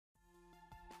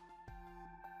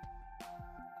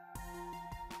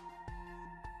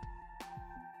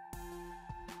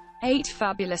8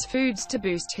 fabulous foods to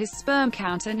boost his sperm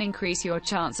count and increase your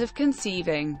chance of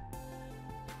conceiving.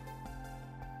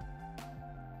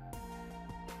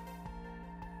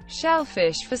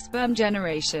 Shellfish for sperm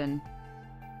generation.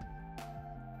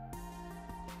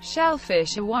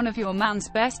 Shellfish are one of your man's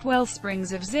best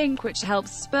wellsprings of zinc, which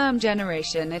helps sperm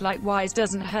generation. It likewise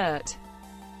doesn't hurt.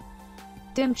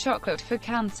 Dim chocolate for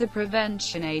cancer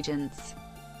prevention agents.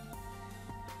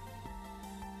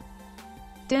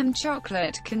 Dim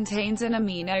chocolate contains an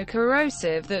amino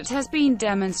corrosive that has been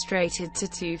demonstrated to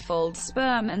twofold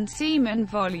sperm and semen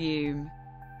volume.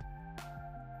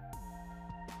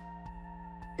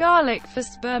 Garlic for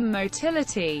sperm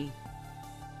motility.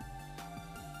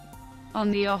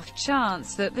 On the off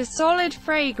chance that the solid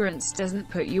fragrance doesn't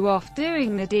put you off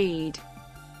doing the deed,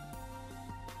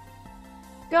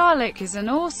 garlic is an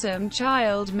awesome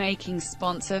child-making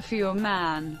sponsor for your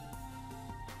man.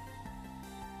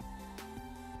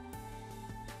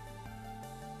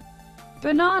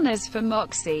 Bananas for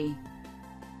moxie.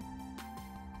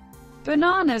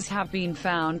 Bananas have been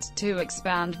found to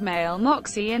expand male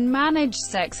moxie and manage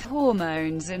sex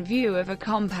hormones in view of a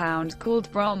compound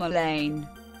called bromelain.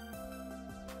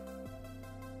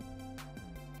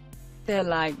 They're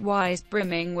likewise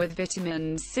brimming with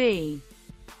vitamin C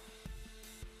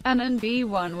and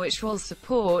B1, which will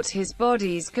support his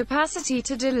body's capacity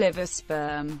to deliver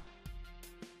sperm.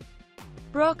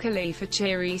 Broccoli for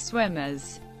cheery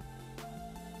swimmers.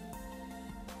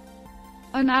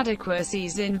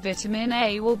 Inadequacies in vitamin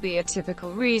A will be a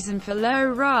typical reason for low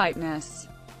ripeness,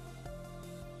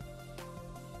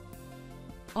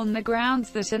 on the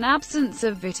grounds that an absence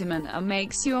of vitamin A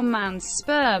makes your man's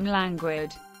sperm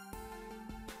languid.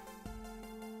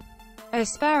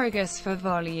 Asparagus for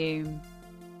volume.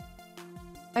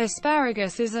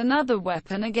 Asparagus is another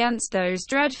weapon against those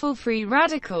dreadful free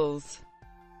radicals.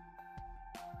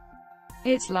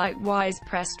 It's likewise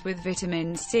pressed with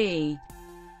vitamin C,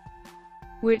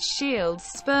 which shields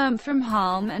sperm from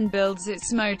harm and builds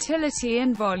its motility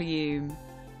and volume.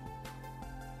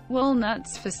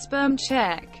 Walnuts for sperm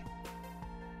check.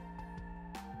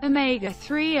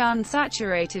 Omega-3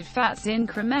 unsaturated fats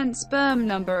increment sperm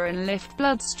number and lift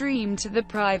bloodstream to the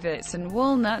privates, and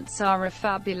walnuts are a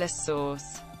fabulous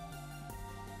source.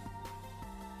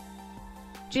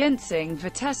 Ginseng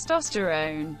for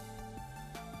testosterone.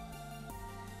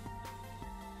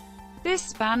 This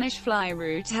Spanish fly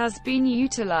root has been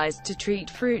utilized to treat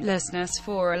fruitlessness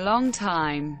for a long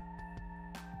time.